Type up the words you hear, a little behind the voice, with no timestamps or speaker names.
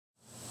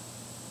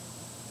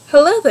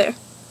Hello there.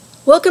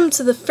 Welcome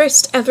to the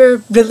first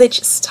ever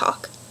religious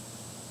talk.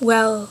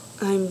 Well,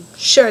 I'm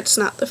sure it's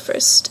not the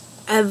first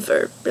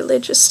ever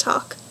religious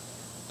talk.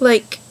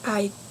 Like,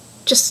 I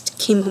just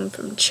came home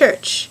from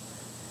church.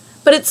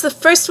 But it's the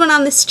first one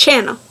on this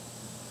channel.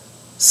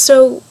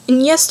 So,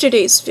 in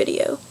yesterday's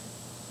video,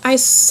 I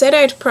said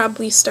I'd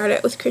probably start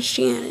out with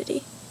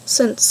Christianity,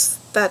 since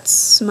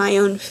that's my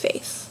own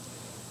faith.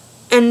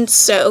 And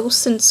so,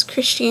 since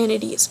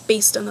Christianity is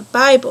based on the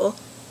Bible,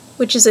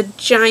 which is a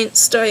giant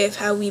story of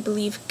how we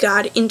believe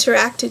God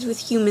interacted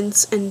with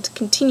humans and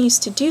continues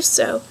to do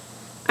so,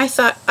 I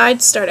thought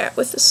I'd start out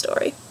with the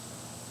story.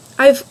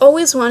 I've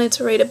always wanted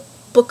to write a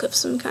book of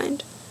some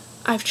kind.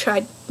 I've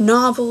tried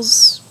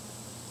novels,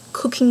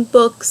 cooking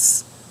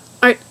books,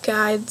 art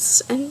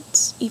guides, and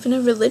even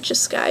a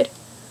religious guide.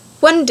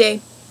 One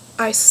day,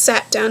 I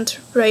sat down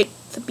to write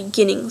the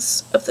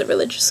beginnings of the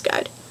religious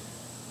guide.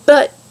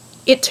 But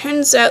it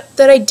turns out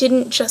that I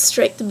didn't just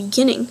write the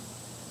beginning.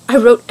 I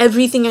wrote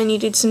everything I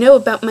needed to know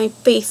about my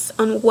faith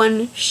on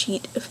one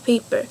sheet of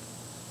paper.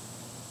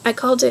 I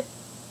called it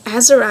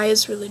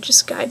Azaria's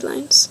Religious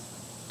Guidelines,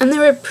 and they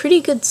were a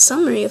pretty good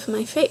summary of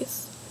my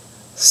faith.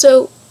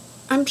 So,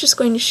 I'm just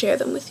going to share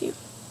them with you.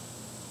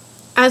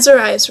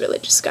 Azaria's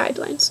Religious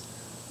Guidelines.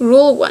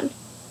 Rule 1.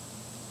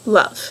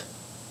 Love.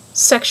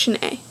 Section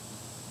A.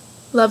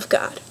 Love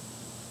God.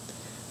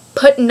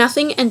 Put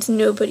nothing and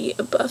nobody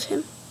above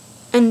him.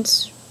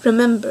 And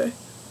remember,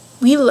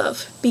 we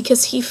love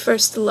because he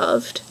first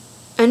loved,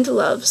 and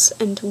loves,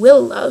 and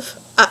will love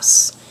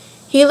us.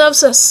 He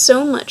loves us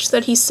so much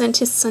that he sent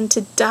his son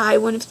to die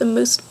one of the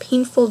most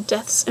painful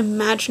deaths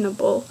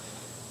imaginable,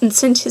 and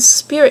sent his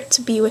spirit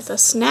to be with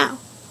us now.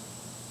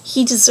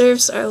 He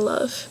deserves our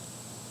love.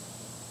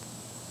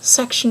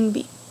 Section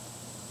B.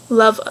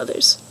 Love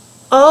others.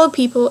 All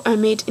people are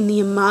made in the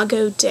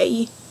imago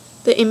Dei,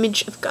 the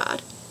image of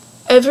God.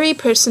 Every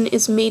person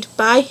is made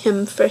by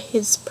him for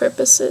his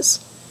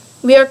purposes.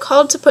 We are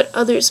called to put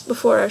others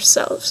before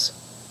ourselves.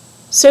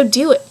 So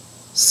do it.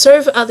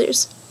 Serve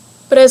others,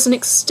 but as an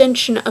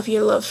extension of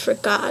your love for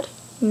God,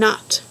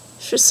 not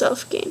for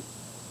self-gain.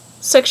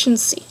 Section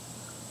C.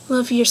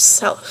 Love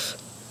yourself.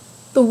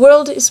 The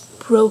world is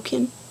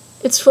broken.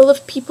 It's full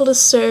of people to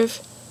serve,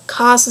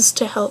 causes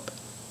to help,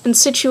 and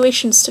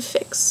situations to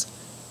fix.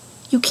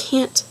 You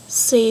can't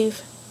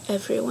save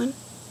everyone.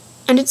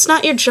 And it's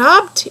not your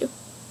job to.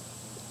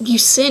 You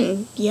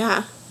sin,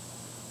 yeah.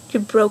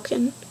 You're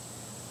broken.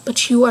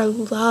 But you are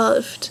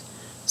loved,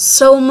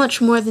 so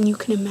much more than you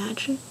can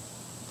imagine.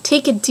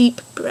 Take a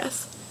deep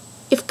breath.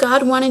 If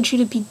God wanted you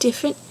to be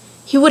different,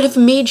 he would have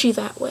made you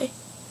that way.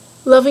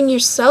 Loving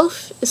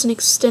yourself is an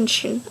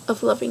extension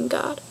of loving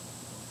God.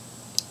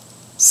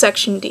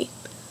 Section D.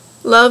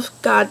 Love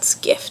God's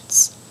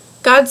gifts.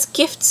 God's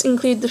gifts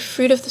include the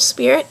fruit of the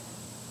Spirit,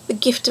 the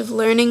gift of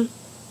learning,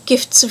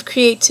 gifts of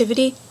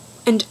creativity,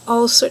 and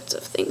all sorts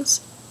of things.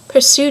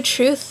 Pursue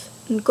truth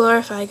and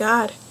glorify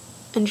God,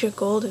 and you're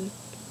golden.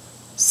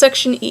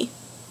 Section E.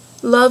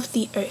 Love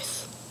the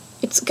earth.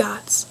 It's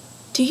God's.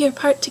 Do your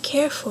part to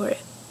care for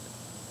it.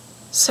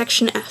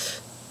 Section F.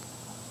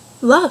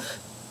 Love.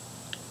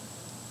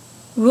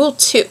 Rule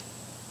 2.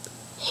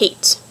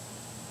 Hate.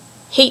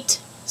 Hate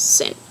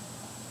sin.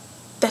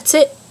 That's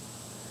it.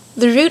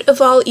 The root of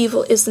all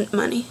evil isn't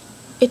money.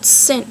 It's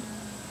sin.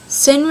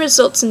 Sin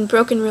results in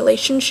broken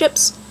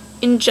relationships,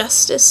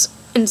 injustice,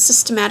 and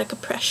systematic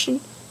oppression.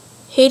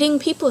 Hating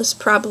people is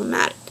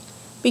problematic,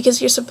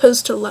 because you're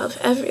supposed to love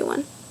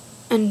everyone.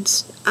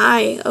 And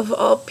I, of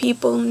all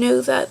people,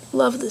 know that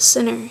love the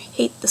sinner,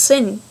 hate the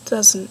sin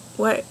doesn't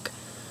work.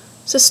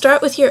 So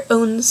start with your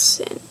own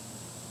sin.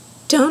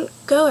 Don't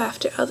go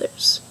after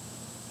others.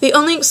 The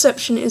only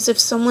exception is if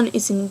someone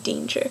is in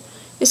danger.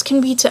 This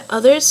can be to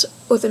others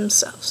or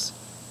themselves.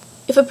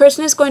 If a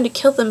person is going to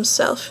kill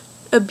themselves,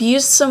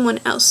 abuse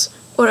someone else,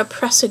 or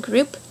oppress a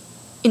group,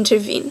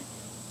 intervene.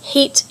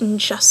 Hate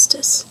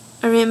injustice,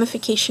 a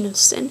ramification of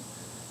sin.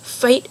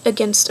 Fight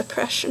against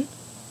oppression.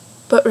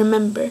 But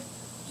remember,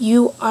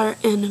 you are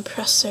an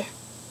oppressor.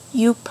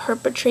 You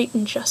perpetrate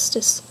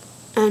injustice,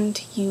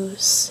 and you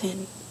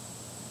sin.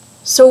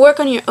 So work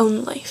on your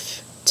own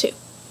life, too.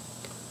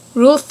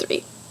 Rule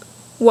 3.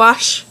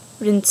 Wash,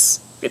 rinse,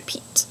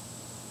 repeat.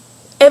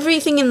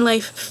 Everything in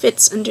life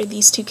fits under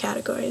these two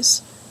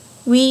categories.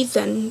 We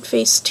then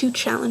face two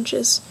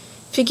challenges: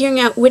 figuring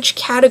out which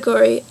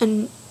category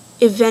an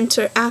event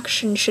or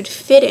action should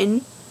fit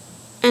in,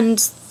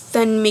 and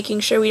then making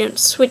sure we don't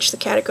switch the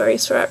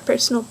categories for our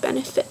personal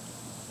benefit.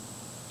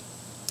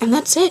 And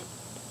that's it.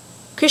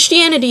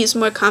 Christianity is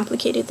more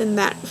complicated than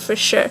that, for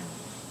sure.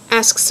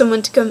 Ask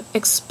someone to come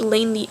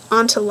explain the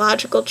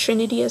ontological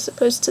trinity as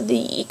opposed to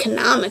the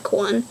economic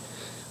one,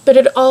 but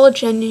it all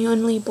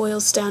genuinely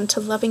boils down to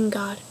loving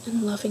God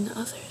and loving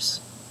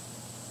others.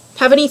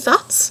 Have any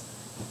thoughts?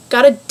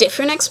 Got a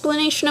different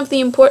explanation of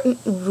the important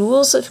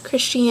rules of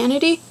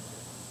Christianity?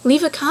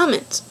 Leave a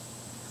comment.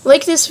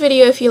 Like this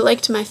video if you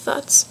liked my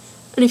thoughts,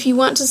 and if you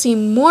want to see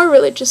more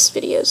religious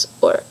videos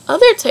or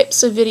other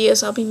types of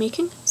videos I'll be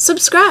making,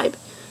 subscribe.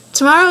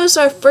 Tomorrow is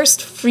our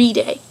first free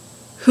day.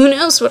 Who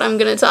knows what I'm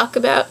going to talk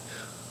about?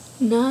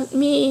 Not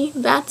me,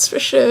 that's for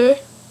sure.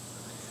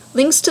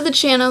 Links to the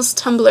channel's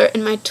Tumblr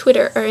and my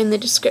Twitter are in the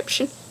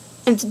description.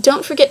 And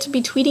don't forget to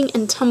be tweeting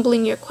and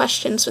tumbling your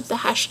questions with the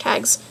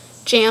hashtags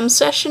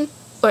JamSession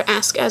or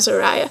Ask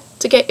Azaria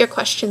to get your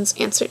questions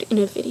answered in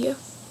a video.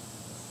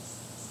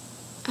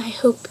 I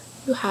hope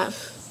you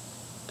have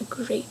a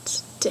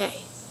great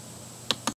day.